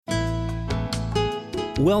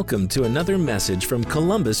Welcome to another message from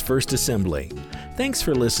Columbus First Assembly. Thanks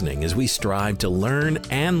for listening as we strive to learn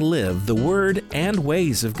and live the Word and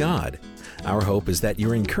ways of God. Our hope is that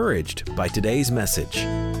you're encouraged by today's message.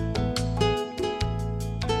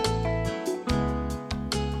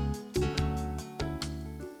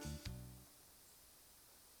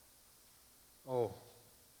 Oh,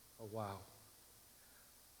 wow.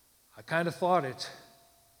 I kind of thought it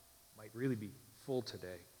might really be full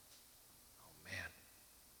today. Oh, man.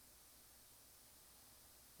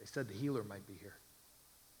 They said the healer might be here.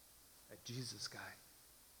 That Jesus guy.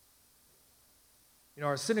 You know,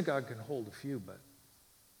 our synagogue can hold a few, but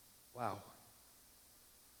wow.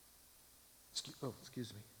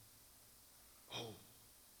 Excuse me. Oh,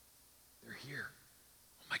 they're here.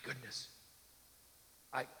 Oh, my goodness.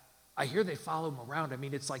 I hear they follow him around. I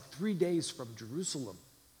mean, it's like 3 days from Jerusalem.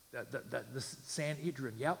 The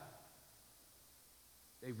Sanhedrin, yep.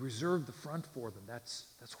 They reserved the front for them. That's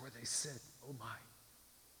where they sit. Oh, my.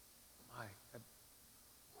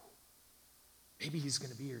 Maybe he's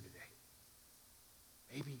going to be here today.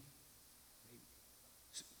 Maybe.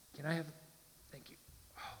 Can I have, thank you.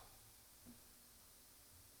 Oh.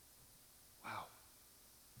 Wow.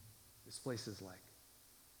 This place is like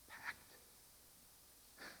packed.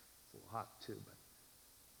 It's a little hot too, but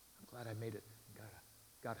I'm glad I made it and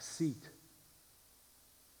got a seat.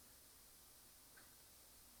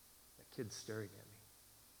 That kid's staring at me.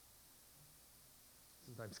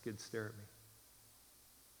 Sometimes kids stare at me.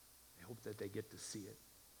 I hope that they get to see it.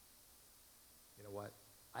 You know what?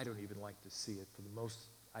 I don't even like to see it. For the most,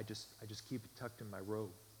 I just keep it tucked in my robe.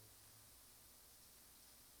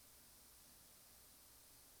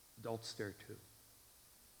 Adults stare too.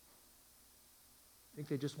 I think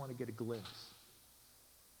they just want to get a glimpse.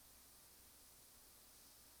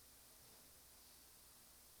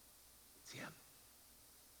 It's him.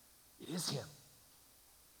 It is him.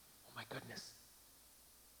 Oh my goodness.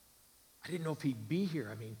 I didn't know if he'd be here.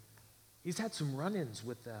 I mean, he's had some run-ins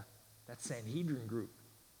with that Sanhedrin group.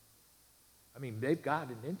 I mean, they've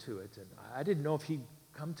gotten into it, and I didn't know if he'd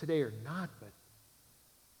come today or not, but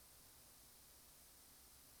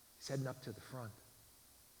he's heading up to the front.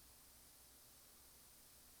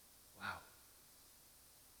 Wow.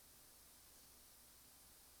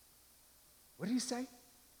 What did he say?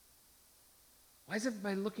 Why is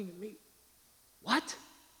everybody looking at me? What?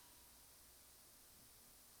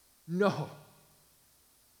 No.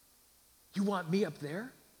 You want me up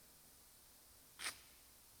there?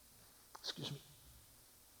 Excuse me.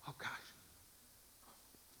 Oh, gosh.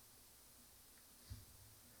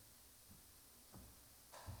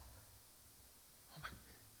 Oh, my.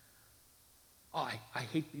 Oh, I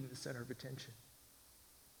hate being the center of attention.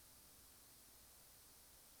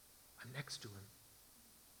 I'm next to him.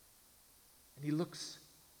 And he looks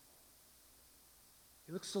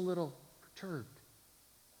a little perturbed.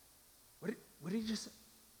 What did he just say?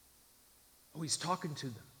 Oh, he's talking to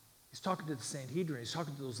them. He's talking to the Sanhedrin. He's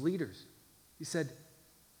talking to those leaders. He said,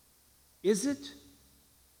 is it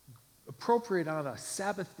appropriate on a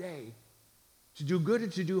Sabbath day to do good or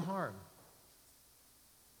to do harm?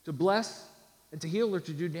 To bless and to heal or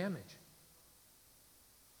to do damage?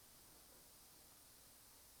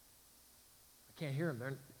 I can't hear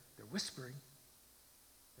them. They're whispering.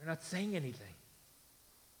 They're not saying anything.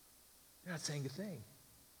 They're not saying a thing.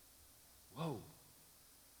 Whoa.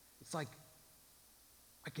 It's like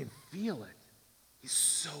I can feel it. He's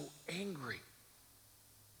so angry.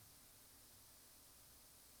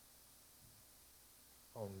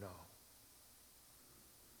 Oh no.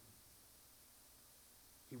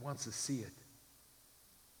 He wants to see it.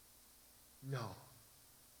 No.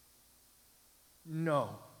 No.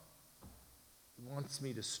 He wants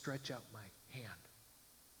me to stretch out my hand.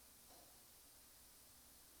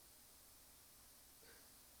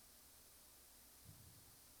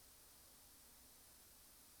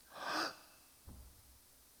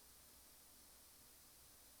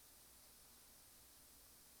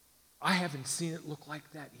 I haven't seen it look like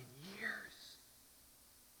that in years.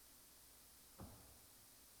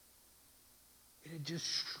 It had just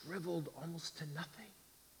shriveled almost to nothing.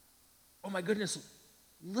 Oh my goodness,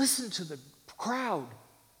 listen to the crowd,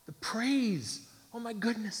 the praise. Oh my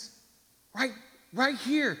goodness, right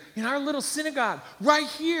here in our little synagogue, right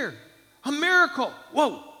here, a miracle.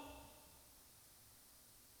 Whoa.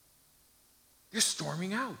 They're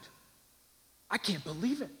storming out. I can't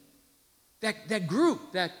believe it. That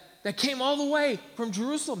group that came all the way from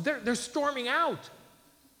Jerusalem, they're storming out.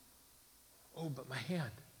 Oh, but my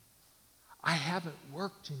hand. I haven't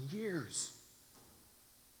worked in years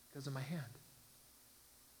because of my hand.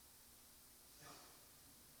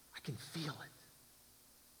 I can feel it.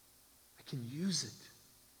 I can use it.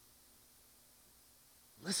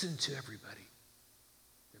 Listen to everybody.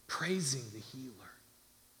 They're praising the healer.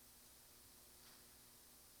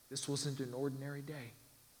 This wasn't an ordinary day.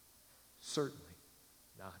 Certainly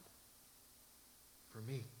not for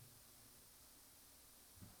me.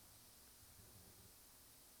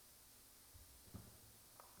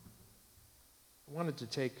 I wanted to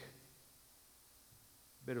take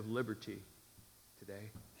a bit of liberty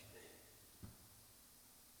today.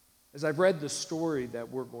 As I've read the story that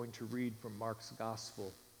we're going to read from Mark's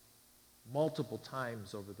gospel multiple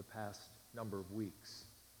times over the past number of weeks,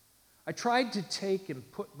 I tried to take and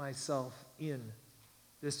put myself in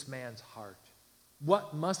this man's heart.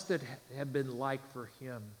 What must it have been like for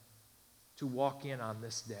him to walk in on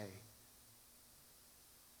this day?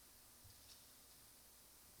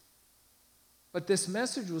 But this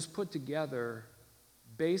message was put together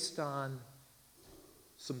based on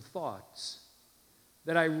some thoughts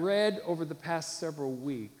that I read over the past several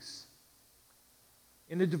weeks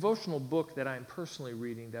in a devotional book that I'm personally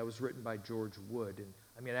reading that was written by George Wood. And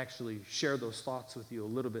I'm going to actually share those thoughts with you a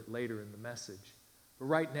little bit later in the message. But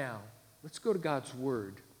right now, let's go to God's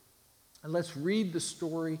Word and let's read the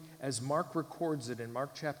story as Mark records it in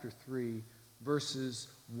Mark chapter 3, verses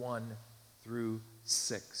 1 through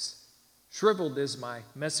 6. Shriveled is my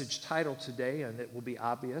message title today, and it will be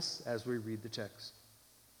obvious as we read the text.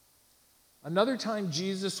 Another time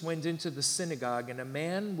Jesus went into the synagogue, and a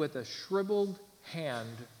man with a shriveled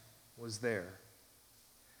hand was there.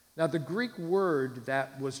 Now, the Greek word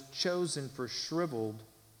that was chosen for shriveled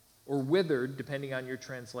or withered, depending on your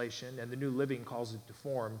translation, and the New Living calls it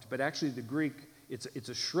deformed, but actually the Greek, it's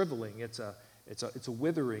a shriveling, it's a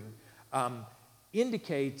withering,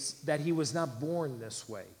 indicates that he was not born this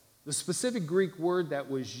way. The specific Greek word that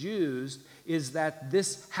was used is that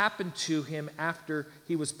this happened to him after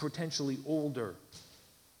he was potentially older.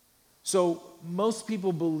 So most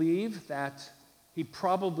people believe that he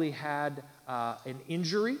probably had an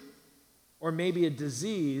injury or maybe a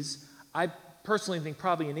disease. I personally think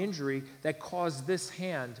probably an injury that caused this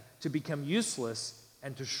hand to become useless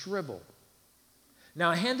and to shrivel.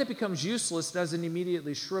 Now, a hand that becomes useless doesn't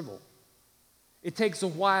immediately shrivel. It takes a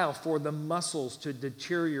while for the muscles to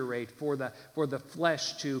deteriorate, for the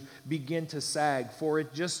flesh to begin to sag, for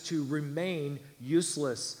it just to remain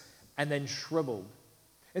useless and then shriveled.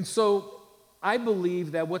 And so I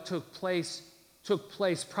believe that what took place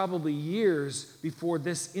probably years before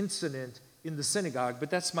this incident in the synagogue, but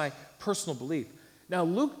that's my personal belief. Now,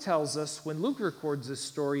 Luke tells us, when Luke records this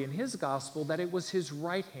story in his gospel, that it was his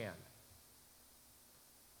right hand.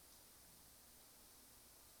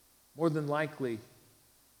 More than likely,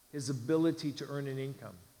 his ability to earn an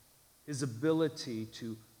income, his ability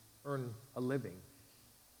to earn a living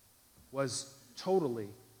was totally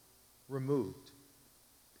removed.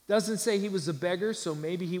 Doesn't say he was a beggar, so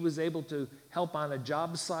maybe he was able to help on a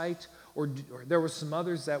job site, or there were some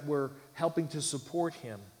others that were helping to support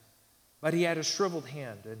him. But he had a shriveled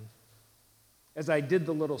hand, and as I did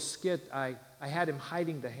the little skit, I had him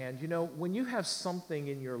hiding the hand. You know, when you have something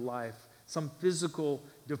in your life, some physical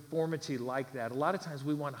deformity like that, a lot of times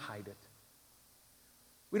we want to hide it.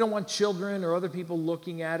 We don't want children or other people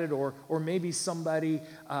looking at it, or maybe somebody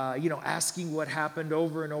asking what happened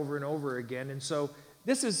over and over and over again. And so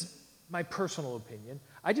this is my personal opinion.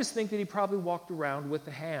 I just think that he probably walked around with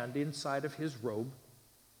the hand inside of his robe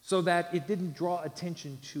so that it didn't draw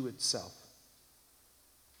attention to itself.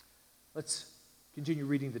 Let's continue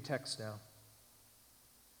reading the text now.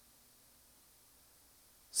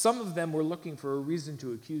 Some of them were looking for a reason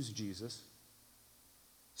to accuse Jesus,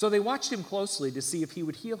 so they watched him closely to see if he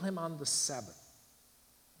would heal him on the Sabbath.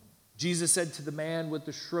 Jesus said to the man with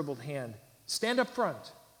the shriveled hand, "Stand up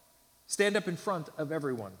front. Stand up in front of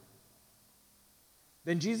everyone."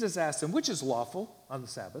 Then Jesus asked him, "Which is lawful on the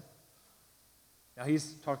Sabbath?" Now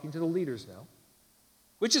he's talking to the leaders now.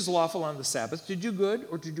 "Which is lawful on the Sabbath, to do good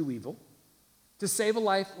or to do evil, to save a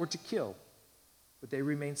life or to kill?" But they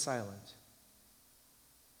remained silent.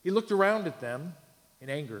 He looked around at them in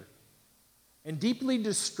anger, and deeply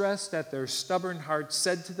distressed at their stubborn hearts,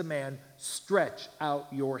 said to the man, "Stretch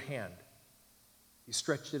out your hand." He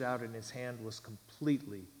stretched it out, and his hand was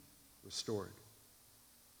completely restored.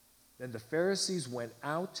 Then the Pharisees went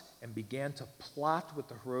out and began to plot with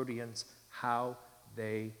the Herodians how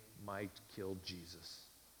they might kill Jesus.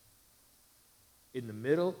 In the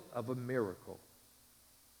middle of a miracle,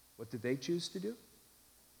 what did they choose to do?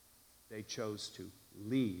 They chose to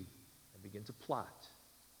leave and begin to plot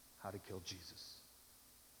how to kill Jesus.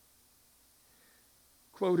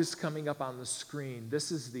 Quote is coming up on the screen. This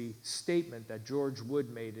is the statement that George Wood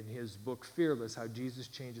made in his book, Fearless, How Jesus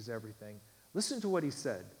Changes Everything. Listen to what he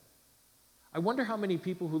said. "I wonder how many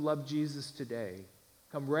people who love Jesus today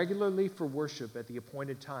come regularly for worship at the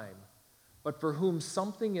appointed time, but for whom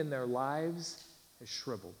something in their lives has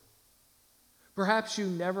shriveled. Perhaps you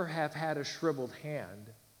never have had a shriveled hand,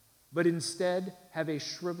 but instead have had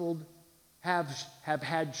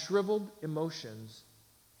shriveled emotions,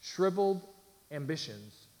 shriveled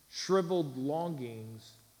ambitions, shriveled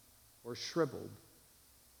longings, or shriveled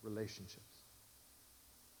relationships.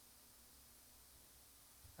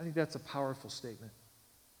 I think that's a powerful statement.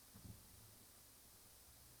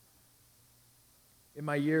 In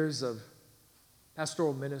my years of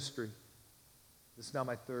pastoral ministry, this is now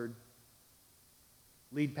my third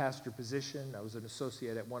lead pastor position. I was an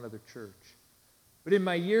associate at one other church. But in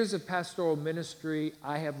my years of pastoral ministry,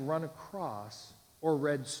 I have run across or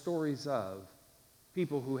read stories of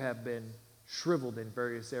people who have been shriveled in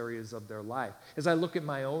various areas of their life. As I look at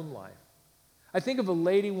my own life, I think of a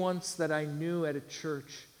lady once that I knew at a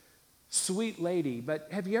church, sweet lady, but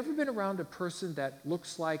have you ever been around a person that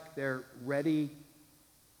looks like they're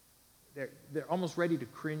almost ready to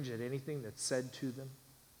cringe at anything that's said to them?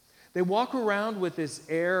 They walk around with this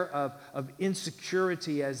air of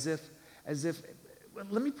insecurity as if, well,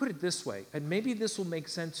 let me put it this way, and maybe this will make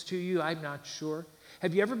sense to you, I'm not sure.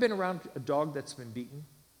 Have you ever been around a dog that's been beaten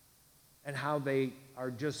and how they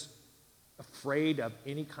are just afraid of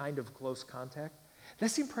any kind of close contact?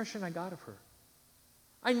 That's the impression I got of her.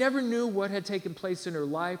 I never knew what had taken place in her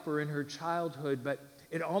life or in her childhood, but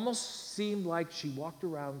it almost seemed like she walked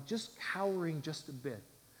around just cowering just a bit.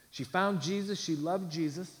 She found Jesus, she loved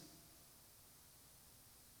Jesus,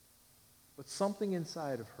 but something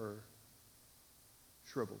inside of her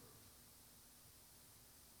shriveled.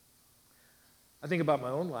 I think about my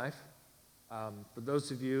own life. For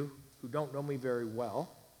those of you who don't know me very well,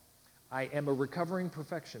 I am a recovering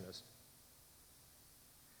perfectionist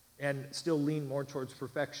and still lean more towards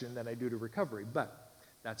perfection than I do to recovery, but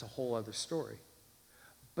that's a whole other story.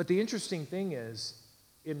 But the interesting thing is,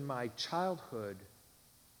 in my childhood,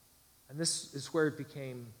 and this is where it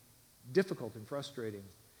became difficult and frustrating,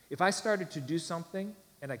 if I started to do something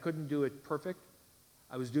and I couldn't do it perfect,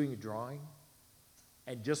 I was doing a drawing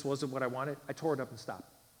and just wasn't what I wanted, I tore it up and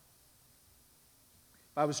stopped.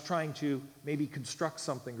 If I was trying to maybe construct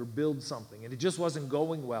something or build something and it just wasn't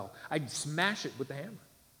going well, I'd smash it with the hammer.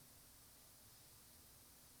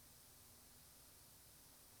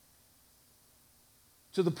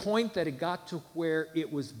 To the point that it got to where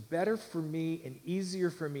it was better for me and easier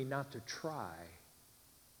for me not to try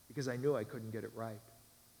because I knew I couldn't get it right.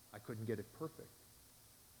 I couldn't get it perfect.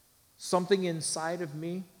 Something inside of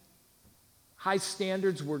me, high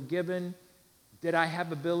standards were given. Did I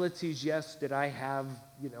have abilities? Yes. Did I have,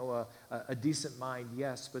 a decent mind?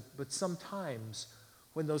 Yes. But sometimes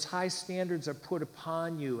when those high standards are put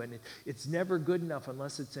upon you, and it's never good enough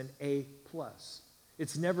unless it's an A+.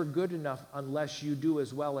 It's never good enough unless you do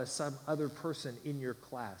as well as some other person in your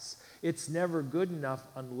class. It's never good enough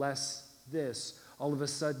unless this. All of a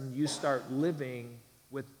sudden you start living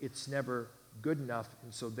with it's never good enough,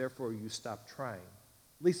 and so therefore you stop trying.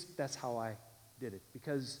 At least that's how I did it,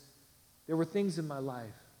 because there were things in my life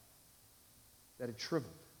that had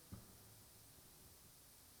shriveled.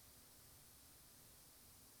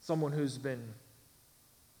 Someone who's been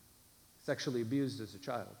sexually abused as a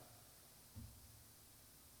child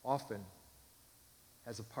often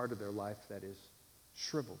has a part of their life that is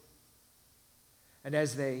shriveled. And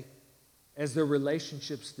as their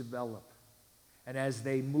relationships develop, and as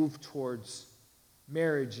they move towards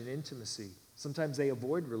marriage and intimacy, sometimes they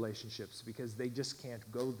avoid relationships because they just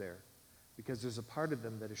can't go there, because there's a part of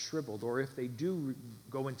them that is shriveled. Or if they do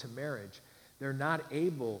go into marriage, they're not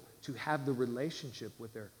able to have the relationship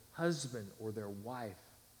with their husband or their wife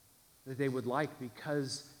that they would like,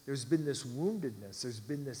 because there's been this woundedness, there's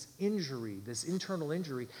been this injury, this internal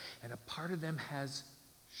injury, and a part of them has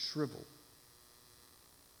shriveled.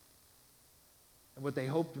 And what they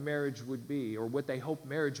hoped marriage would be, or what they hoped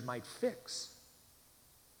marriage might fix,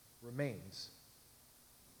 remains.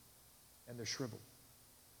 And they're shriveled.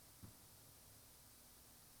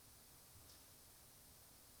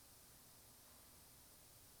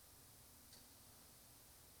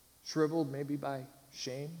 Shriveled maybe by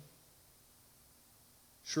shame,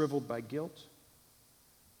 shriveled by guilt,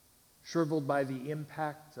 shriveled by the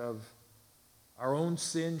impact of our own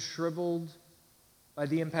sin, shriveled by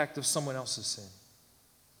the impact of someone else's sin,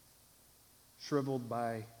 shriveled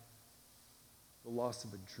by the loss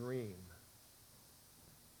of a dream.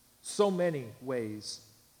 So many ways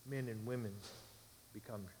men and women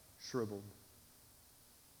become shriveled.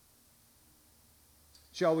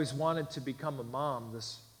 She always wanted to become a mom,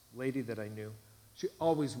 this lady that I knew. She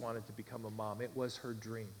always wanted to become a mom. It was her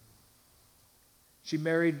dream. She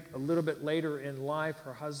married a little bit later in life.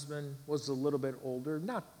 Her husband was a little bit older,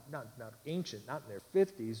 not ancient, not in their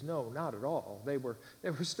 50s. No, not at all. They were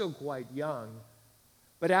still quite young.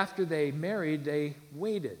 But after they married, they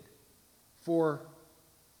waited for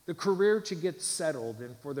the career to get settled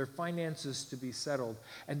and for their finances to be settled.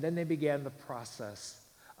 And then they began the process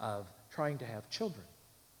of trying to have children.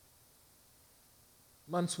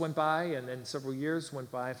 Months went by, and then several years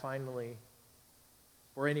went by. Finally,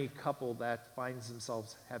 for any couple that finds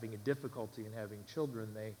themselves having a difficulty in having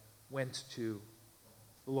children, they went to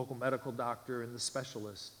the local medical doctor and the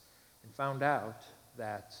specialist and found out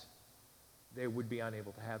that they would be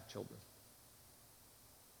unable to have children.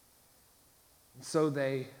 And so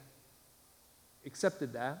they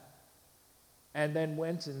accepted that and then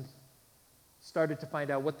went and started to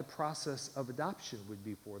find out what the process of adoption would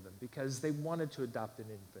be for them, because they wanted to adopt an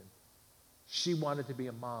infant. She wanted to be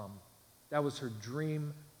a mom. That was her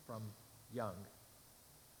dream from young.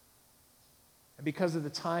 And because of the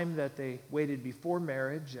time that they waited before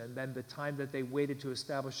marriage, and then the time that they waited to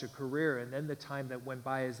establish a career, and then the time that went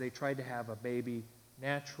by as they tried to have a baby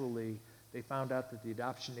naturally, they found out that the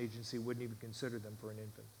adoption agency wouldn't even consider them for an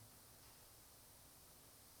infant.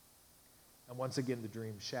 And once again, the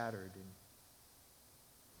dream shattered. And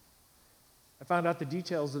I found out the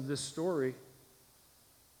details of this story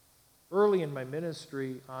early in my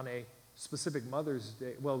ministry on a specific Mother's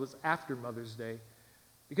Day. Well, it was after Mother's Day,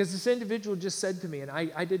 because this individual just said to me, and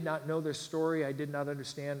I did not know their story, I did not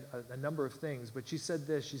understand a number of things, but she said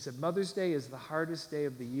this. She said, Mother's Day is the hardest day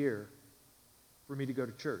of the year for me to go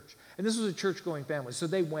to church. And this was a church-going family, so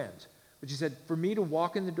they went. But she said, for me to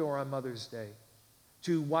walk in the door on Mother's Day,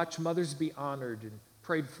 to watch mothers be honored and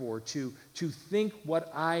prayed for, to think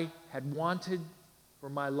what I had wanted for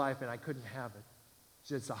my life and I couldn't have it. She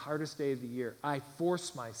said, it's the hardest day of the year. I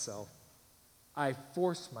force myself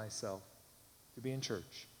to be in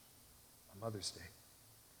church on Mother's Day.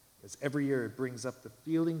 Because every year it brings up the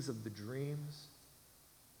feelings of the dreams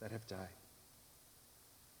that have died.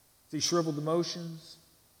 See, shriveled emotions,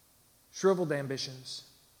 shriveled ambitions,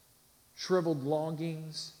 shriveled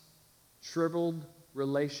longings, shriveled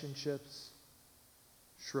relationships,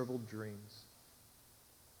 shriveled dreams.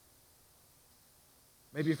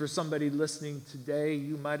 Maybe for somebody listening today,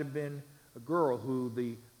 you might have been a girl who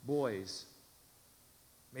the boys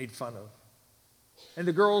made fun of. And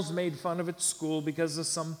the girls made fun of at school because of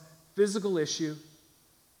some physical issue,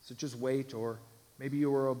 such as weight, or maybe you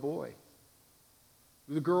were a boy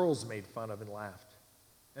who the girls made fun of and laughed.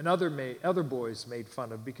 And other boys made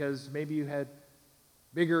fun of because maybe you had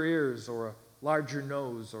bigger ears or a larger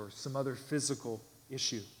nose or some other physical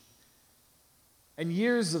issue. And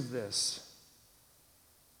years of this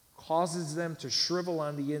causes them to shrivel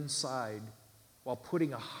on the inside while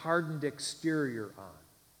putting a hardened exterior on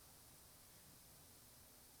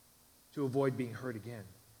to avoid being hurt again.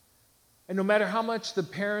 And no matter how much the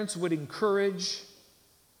parents would encourage,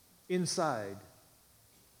 inside,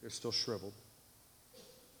 they're still shriveled.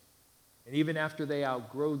 And even after they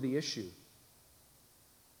outgrow the issue,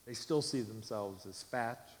 they still see themselves as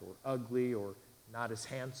fat or ugly or not as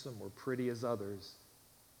handsome or pretty as others.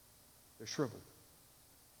 They're shriveled.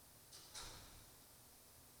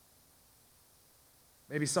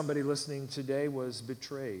 Maybe somebody listening today was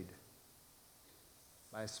betrayed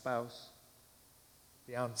by a spouse,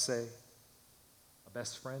 fiance, a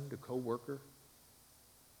best friend, a co-worker,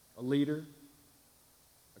 a leader,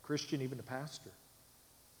 a Christian, even a pastor.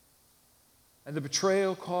 And the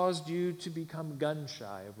betrayal caused you to become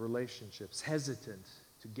gun-shy of relationships, hesitant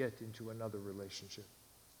to get into another relationship.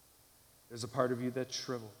 There's a part of you that's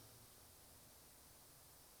shriveled.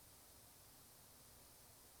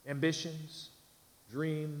 Ambitions,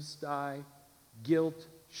 dreams die, guilt,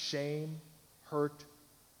 shame, hurt.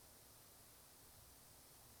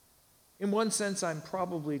 In one sense, I'm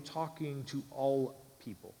probably talking to all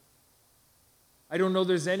people. I don't know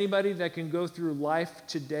there's anybody that can go through life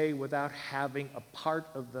today without having a part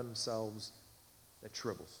of themselves that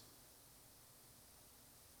shrivels.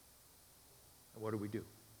 And what do we do?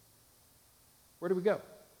 Where do we go?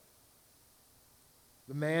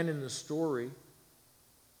 The man in the story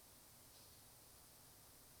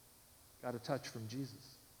got a touch from Jesus.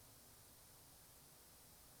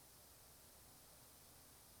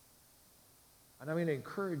 And I'm going to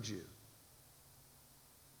encourage you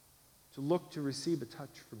to look to receive a touch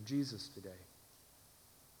from Jesus today. There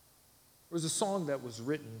was a song that was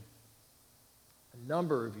written a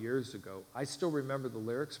number of years ago. I still remember the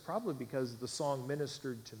lyrics, probably because the song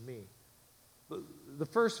ministered to me. The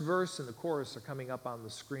first verse and the chorus are coming up on the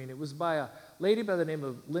screen. It was by a lady by the name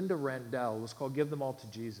of Linda Randell. It was called Give Them All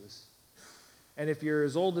to Jesus. And if you're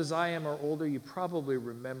as old as I am or older, you probably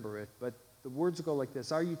remember it. But the words go like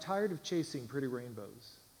this: Are you tired of chasing pretty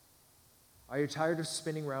rainbows? Are you tired of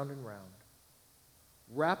spinning round and round?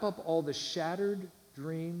 Wrap up all the shattered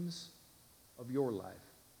dreams of your life,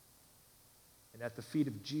 and at the feet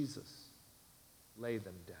of Jesus, lay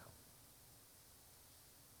them down.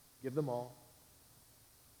 Give them all.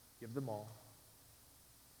 Give them all.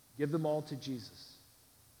 Give them all to Jesus.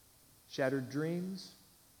 Shattered dreams,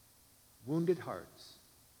 wounded hearts,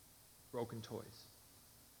 broken toys.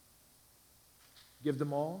 Give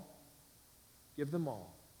them all. Give them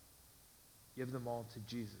all. Give them all to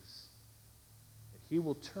Jesus. And he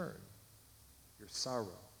will turn your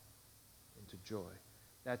sorrow into joy.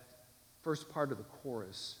 That first part of the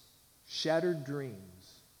chorus, shattered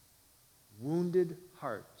dreams, wounded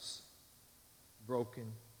hearts,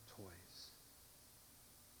 broken toys.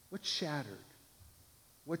 What's shattered?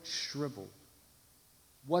 What's shriveled?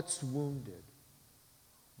 What's wounded?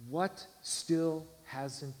 What still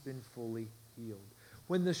hasn't been fully healed?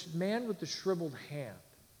 When the man with the shriveled hand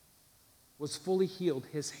was fully healed,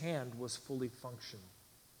 his hand was fully functional.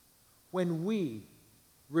 When we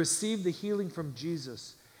receive the healing from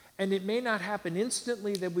Jesus, and it may not happen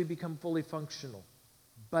instantly that we become fully functional,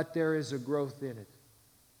 but there is a growth in it.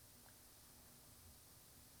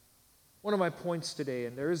 One of my points today,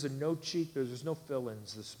 and there is a note sheet, there's no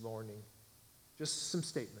fill-ins this morning, just some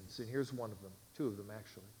statements, and here's one of them, two of them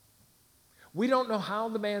actually. We don't know how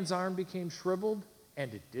the man's arm became shriveled,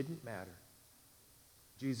 and it didn't matter.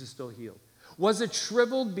 Jesus still healed. Was it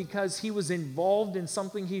shriveled because he was involved in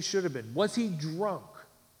something he should have been? Was he drunk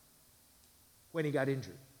when he got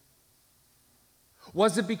injured?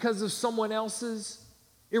 Was it because of someone else's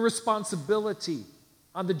irresponsibility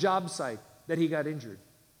on the job site that he got injured?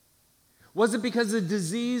 Was it because a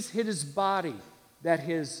disease hit his body that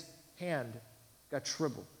his hand got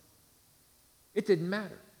shriveled? It didn't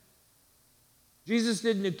matter. Jesus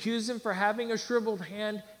didn't accuse him for having a shriveled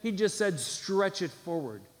hand. He just said, stretch it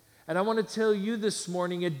forward. And I want to tell you this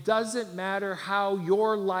morning, it doesn't matter how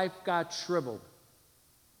your life got shriveled.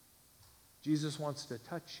 Jesus wants to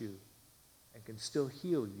touch you and can still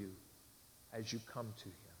heal you as you come to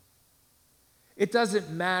him. It doesn't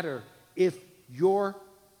matter if your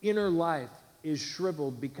inner life is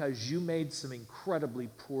shriveled because you made some incredibly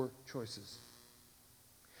poor choices.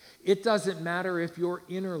 It doesn't matter if your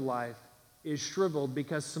inner life is shriveled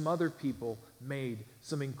because some other people made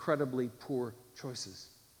some incredibly poor choices.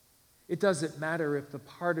 It doesn't matter if the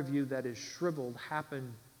part of you that is shriveled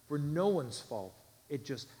happened for no one's fault. It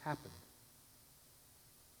just happened.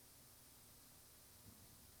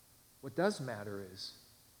 What does matter is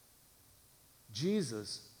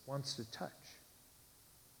Jesus wants to touch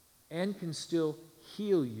and can still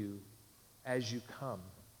heal you as you come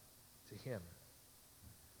to him.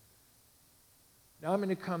 Now I'm going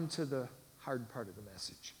to come to the hard part of the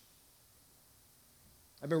message.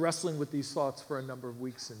 I've been wrestling with these thoughts for a number of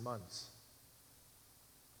weeks and months.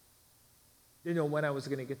 Didn't know when I was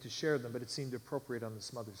going to get to share them, but it seemed appropriate on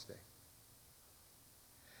this Mother's Day.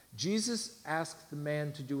 Jesus asked the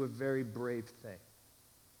man to do a very brave thing.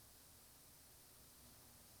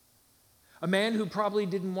 A man who probably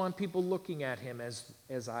didn't want people looking at him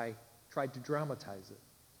as I tried to dramatize it.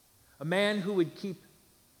 A man who would keep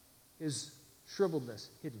his shriveledness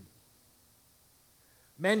hidden.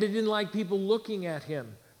 A man that didn't like people looking at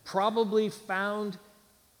him, probably found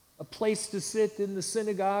a place to sit in the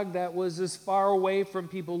synagogue that was as far away from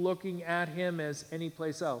people looking at him as any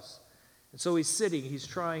place else. And so he's sitting, he's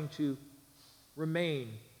trying to remain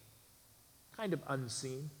kind of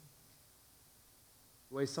unseen,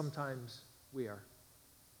 the way sometimes we are.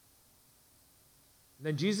 And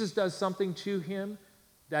then Jesus does something to him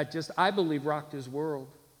that just, I believe, rocked his world.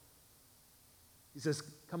 He says,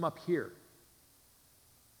 come up here.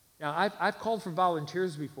 Now, I've called for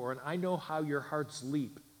volunteers before, and I know how your hearts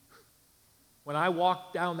leap when I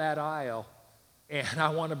walk down that aisle and I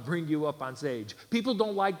want to bring you up on stage. People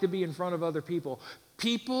don't like to be in front of other people.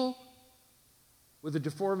 People with a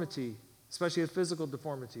deformity, especially a physical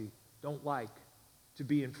deformity, don't like to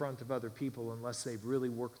be in front of other people unless they've really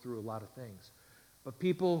worked through a lot of things. But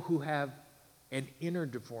people who have an inner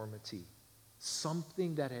deformity,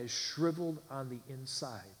 something that has shriveled on the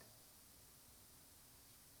inside,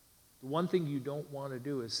 the one thing you don't want to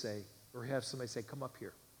do is say, or have somebody say, come up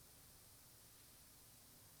here.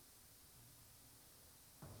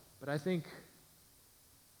 But I think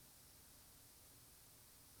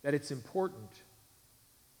that it's important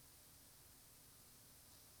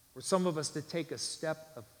for some of us to take a step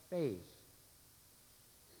of faith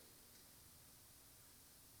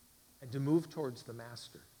and to move towards the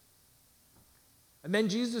Master. And then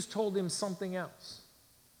Jesus told him something else.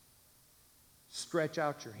 Stretch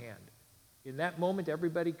out your hand. In that moment,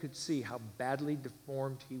 everybody could see how badly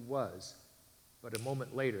deformed he was. But a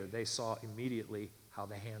moment later, they saw immediately how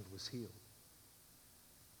the hand was healed.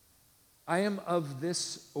 I am of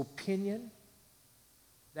this opinion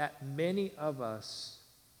that many of us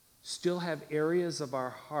still have areas of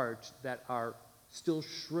our heart that are still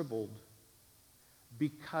shriveled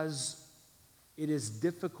because it is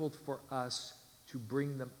difficult for us to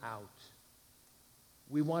bring them out.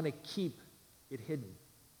 We want to keep it hidden.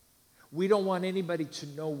 We don't want anybody to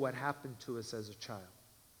know what happened to us as a child.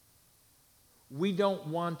 We don't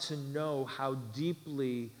want to know how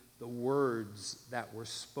deeply the words that were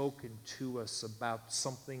spoken to us about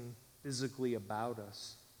something physically about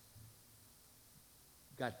us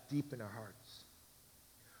got deep in our hearts.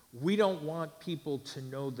 We don't want people to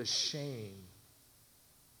know the shame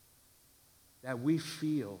that we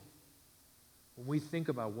feel when we think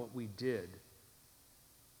about what we did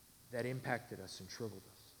that impacted us and shriveled us.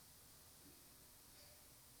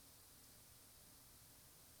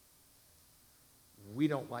 We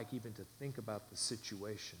don't like even to think about the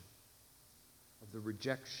situation of the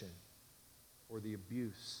rejection or the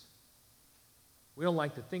abuse. We don't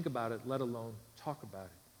like to think about it, let alone talk about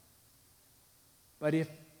it. But if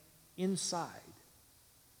inside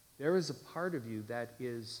there is a part of you that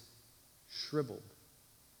is shriveled,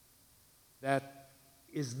 that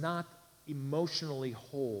is not emotionally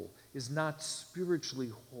whole, is not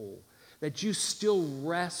spiritually whole, that you still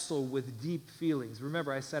wrestle with deep feelings.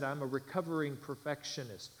 Remember, I said I'm a recovering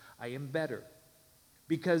perfectionist. I am better.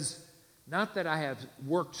 Because not that I have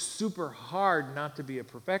worked super hard not to be a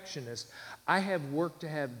perfectionist, I have worked to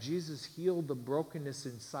have Jesus heal the brokenness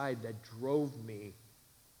inside that drove me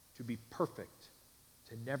to be perfect,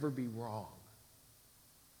 to never be wrong.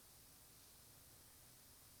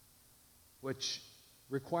 Which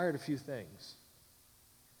required a few things.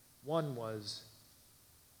 One was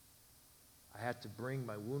I had to bring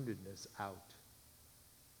my woundedness out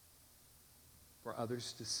for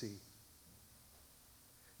others to see.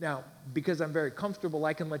 Now, because I'm very comfortable,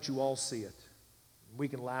 I can let you all see it. We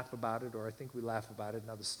can laugh about it, or I think we laugh about it.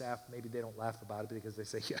 Now, the staff, maybe they don't laugh about it because they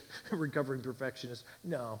say, yeah, recovering perfectionist.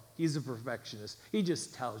 No, he's a perfectionist. He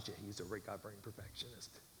just tells you he's a recovering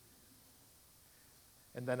perfectionist.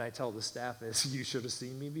 And then I tell the staff this, you should have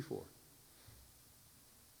seen me before.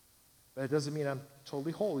 But it doesn't mean I'm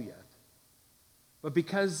totally whole yet. But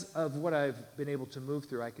because of what I've been able to move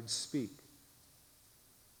through, I can speak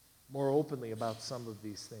more openly about some of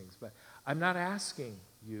these things. But I'm not asking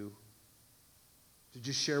you to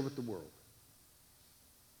just share with the world.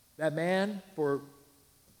 That man, for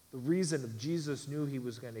the reason of Jesus knew he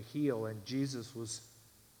was going to heal, and Jesus was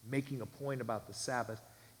making a point about the Sabbath,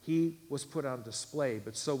 he was put on display,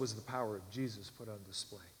 but so was the power of Jesus put on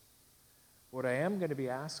display. What I am going to be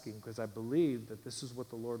asking, because I believe that this is what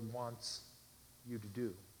the Lord wants you to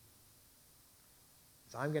do,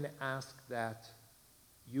 is I'm going to ask that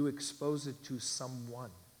you expose it to someone,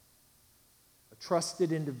 a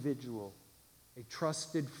trusted individual, a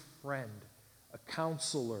trusted friend, a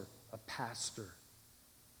counselor, a pastor,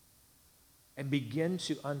 and begin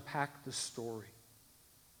to unpack the story.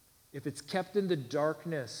 If it's kept in the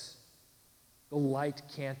darkness, the light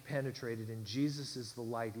can't penetrate it, and Jesus is the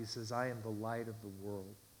light. He says, I am the light of the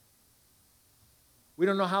world. We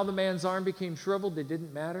don't know how the man's arm became shriveled. It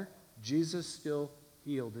didn't matter. Jesus still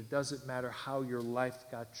healed. It doesn't matter how your life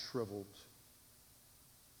got shriveled.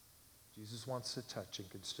 Jesus wants to touch and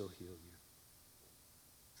can still heal you.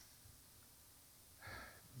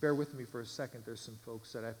 Bear with me for a second. There's some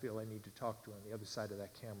folks that I feel I need to talk to on the other side of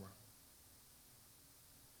that camera.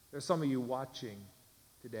 There's some of you watching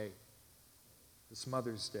today, this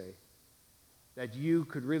Mother's Day, that you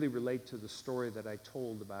could really relate to the story that I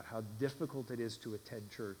told about how difficult it is to attend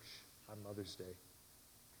church on Mother's Day.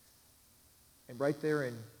 And right there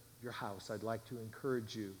in your house, I'd like to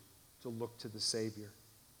encourage you to look to the Savior.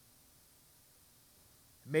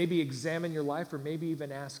 Maybe examine your life, or maybe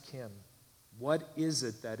even ask him, what is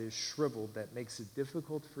it that is shriveled that makes it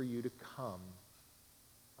difficult for you to come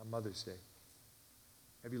on Mother's Day?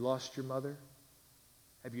 Have you lost your mother?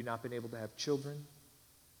 Have you not been able to have children?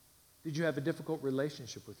 Did you have a difficult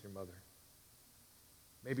relationship with your mother?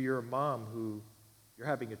 Maybe you're a mom who you're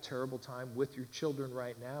having a terrible time with your children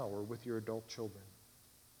right now, or with your adult children.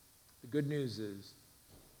 The good news is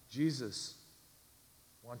Jesus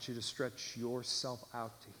wants you to stretch yourself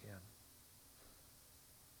out to him.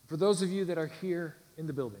 For those of you that are here in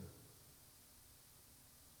the building,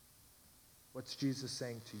 what's Jesus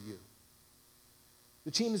saying to you?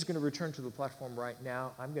 The team is going to return to the platform right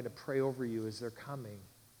now. I'm going to pray over you as they're coming.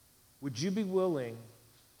 would you be willing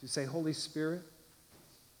to say, Holy Spirit,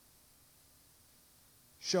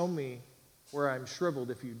 show me where I'm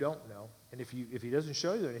shriveled if you don't know. And if he doesn't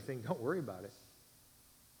show you anything, don't worry about it.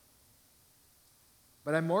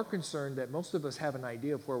 But I'm more concerned that most of us have an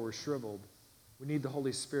idea of where we're shriveled. We need the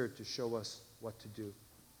Holy Spirit to show us what to do.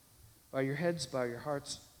 Bow your heads, bow your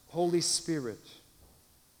hearts. Holy Spirit,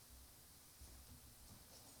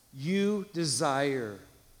 you desire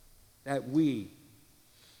that we,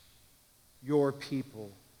 your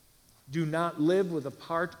people, do not live with a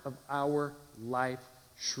part of our life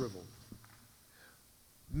shriveled.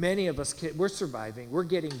 Many of us, we're surviving. We're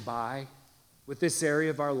getting by with this area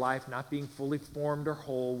of our life not being fully formed or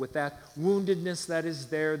whole, with that woundedness that is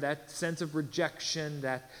there, that sense of rejection,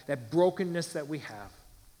 that brokenness that we have.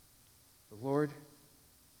 But Lord,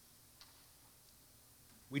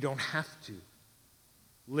 we don't have to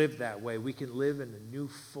live that way. We can live in a new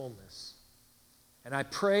fullness. And I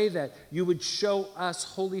pray that you would show us,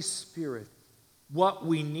 Holy Spirit, what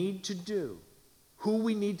we need to do, who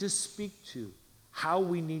we need to speak to, how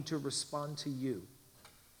we need to respond to you,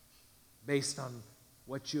 based on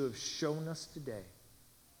what you have shown us today.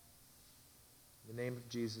 In the name of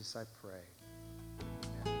Jesus, I pray.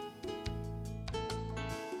 Amen.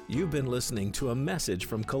 You've been listening to a message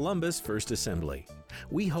from Columbus First Assembly.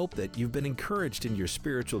 We hope that you've been encouraged in your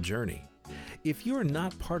spiritual journey. If you're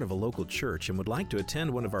not part of a local church and would like to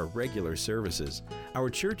attend one of our regular services, our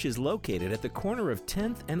church is located at the corner of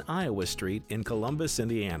 10th and Iowa Street in Columbus,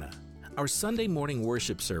 Indiana. Our Sunday morning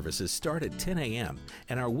worship services start at 10 a.m.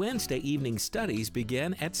 and our Wednesday evening studies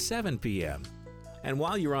begin at 7 p.m. And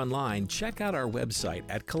while you're online, check out our website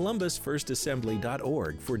at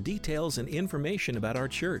columbusfirstassembly.org for details and information about our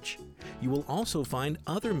church. You will also find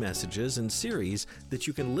other messages and series that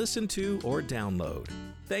you can listen to or download.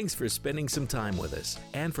 Thanks for spending some time with us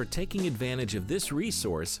and for taking advantage of this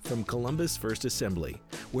resource from Columbus First Assembly,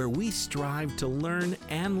 where we strive to learn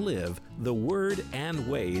and live the Word and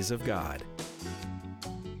ways of God.